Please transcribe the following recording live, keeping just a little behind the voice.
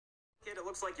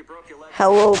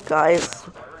Hello guys,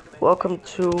 welcome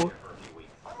to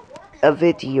a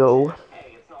video.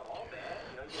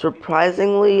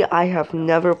 Surprisingly, I have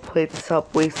never played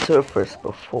Subway Surfers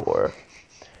before.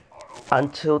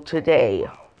 Until today.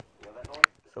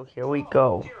 So here we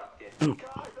go.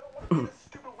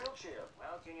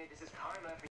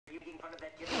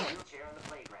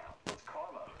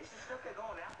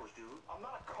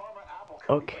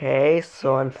 Okay,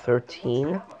 so I'm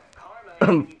 13.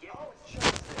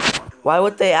 Why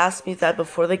would they ask me that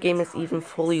before the game is even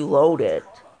fully loaded?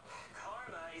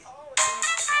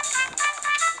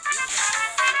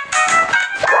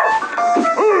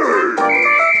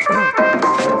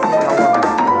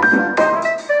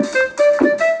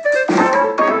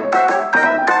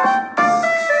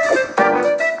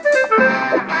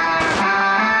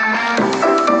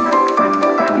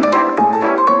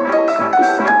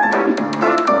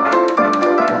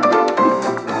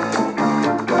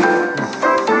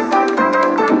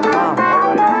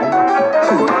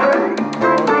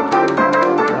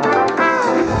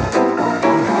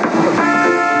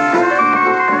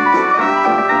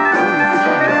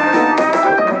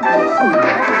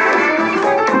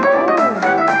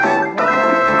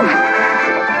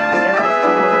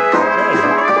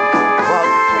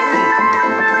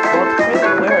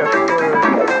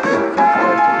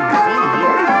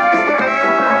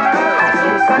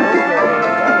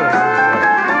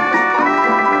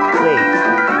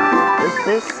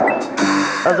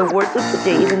 Are the words of the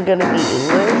day even gonna be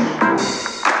English?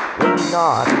 Maybe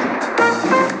not.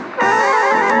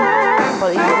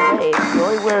 But either way, it's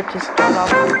really weird to start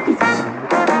off with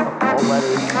all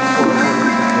letters.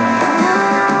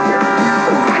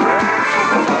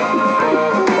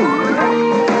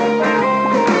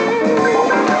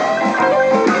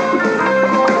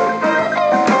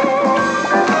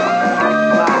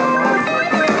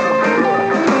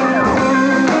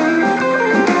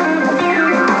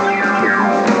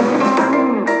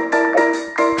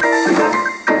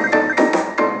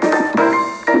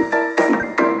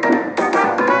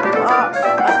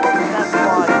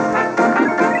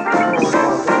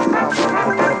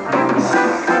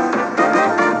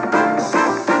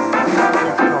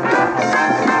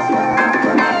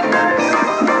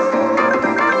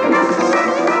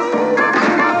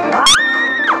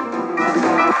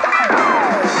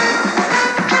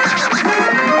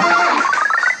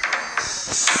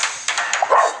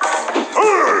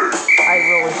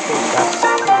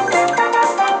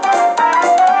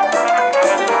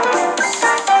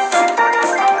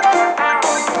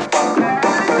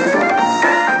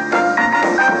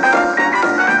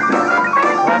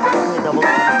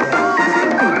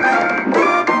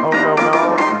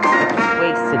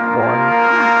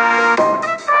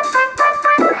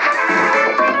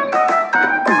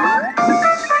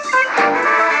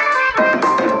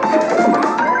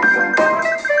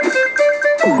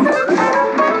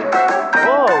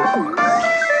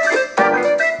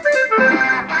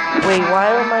 Wait, why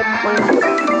am I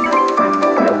playing?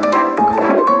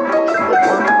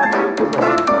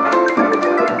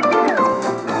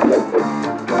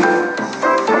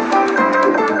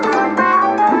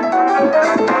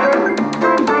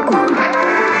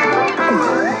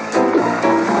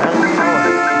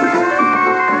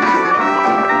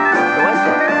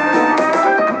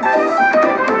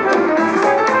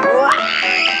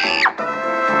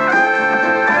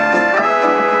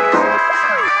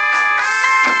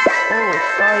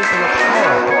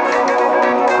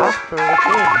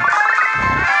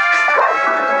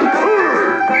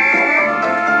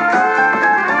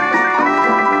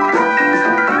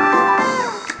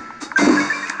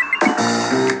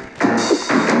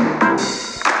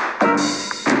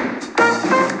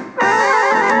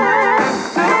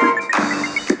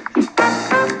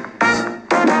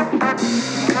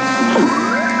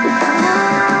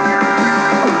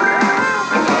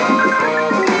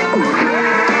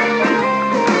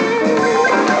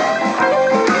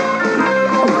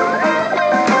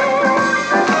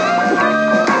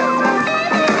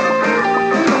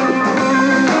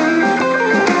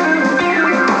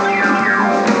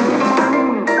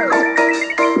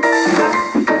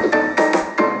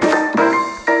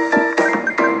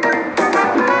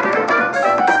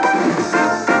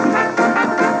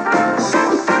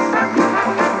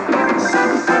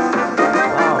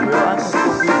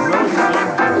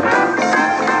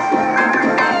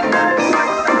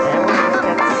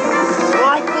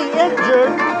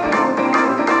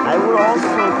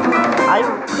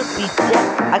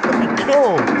 I could be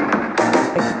killed. I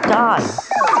could die.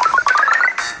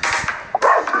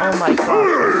 Oh my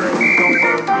gosh.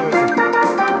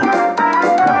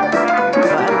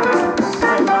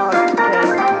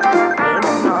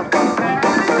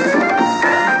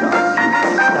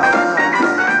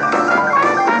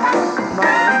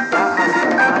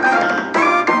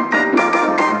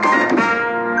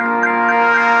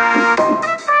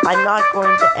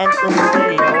 this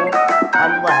video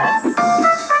unless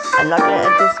I'm not gonna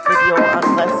end this video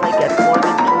unless I get more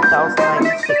than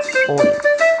 2,096 points.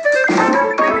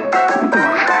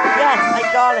 Yes, I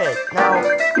got it. Now,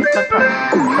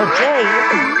 but Jay,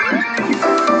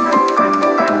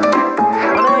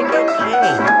 what did I get, Jay?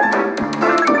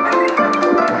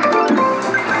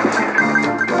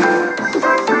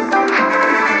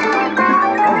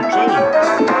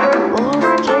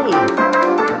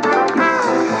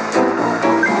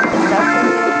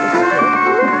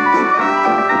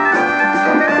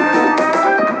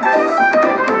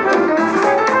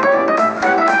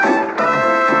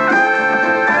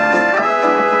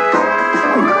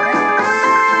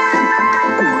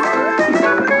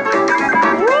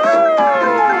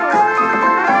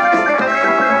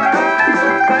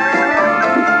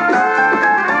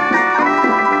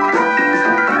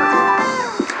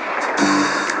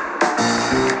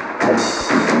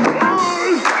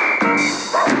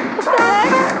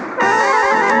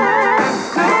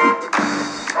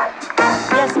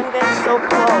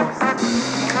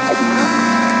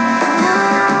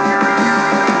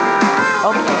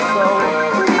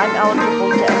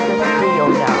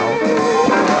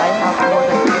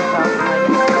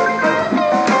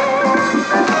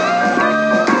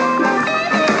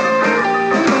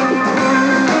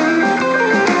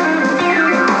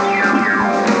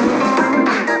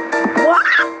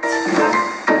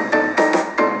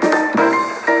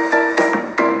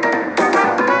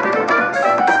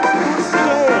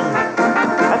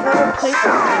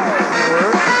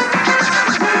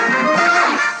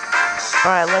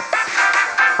 Alright,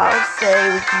 I'll say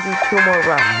we can do 2 more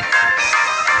rounds.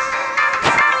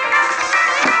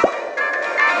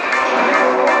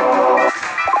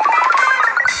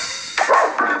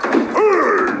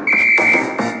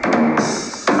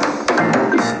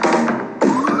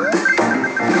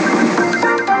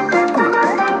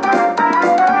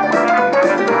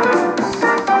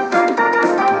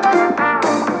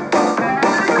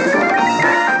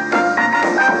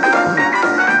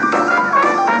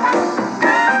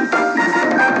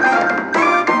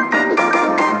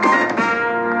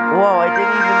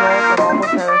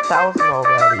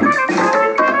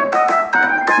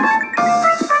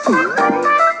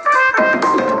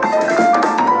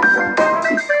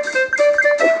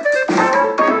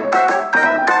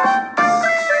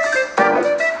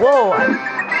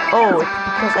 Oh, it's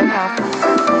because I have...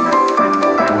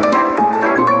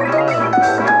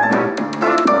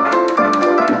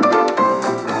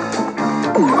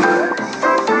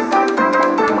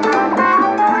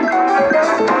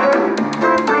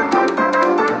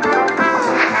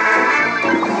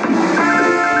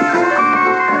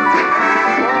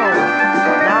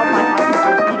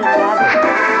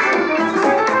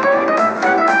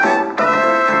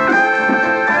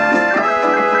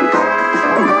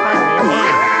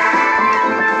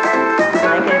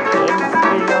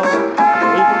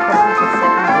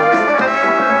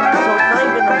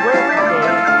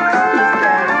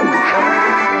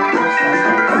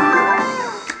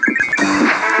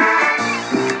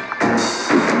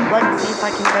 Let's see if I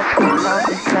can get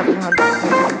 2,700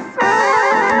 points.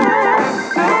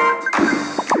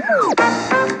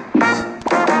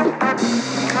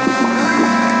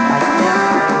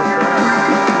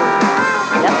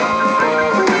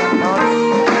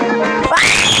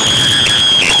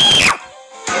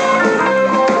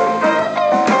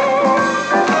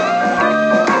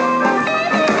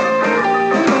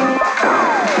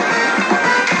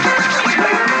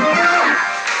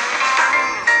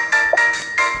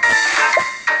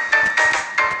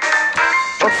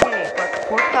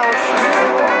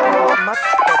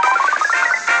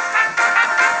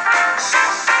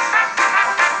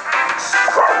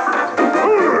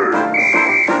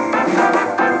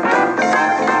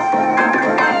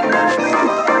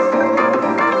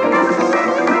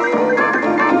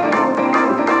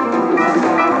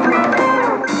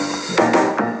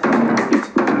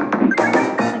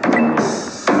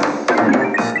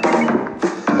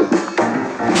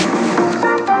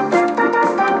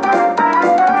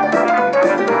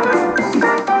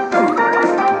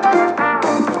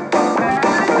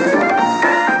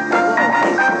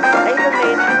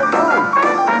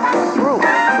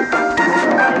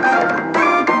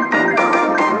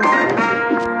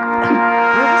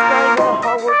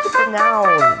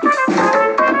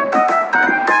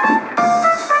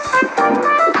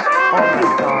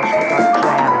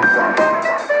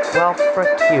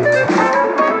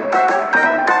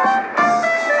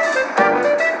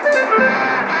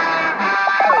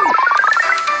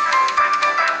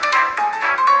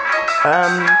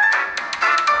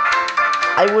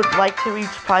 I would like to reach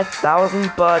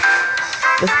 5,000, but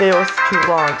This video was too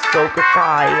long, so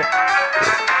goodbye.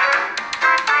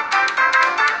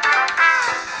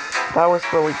 That was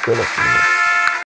really good of me.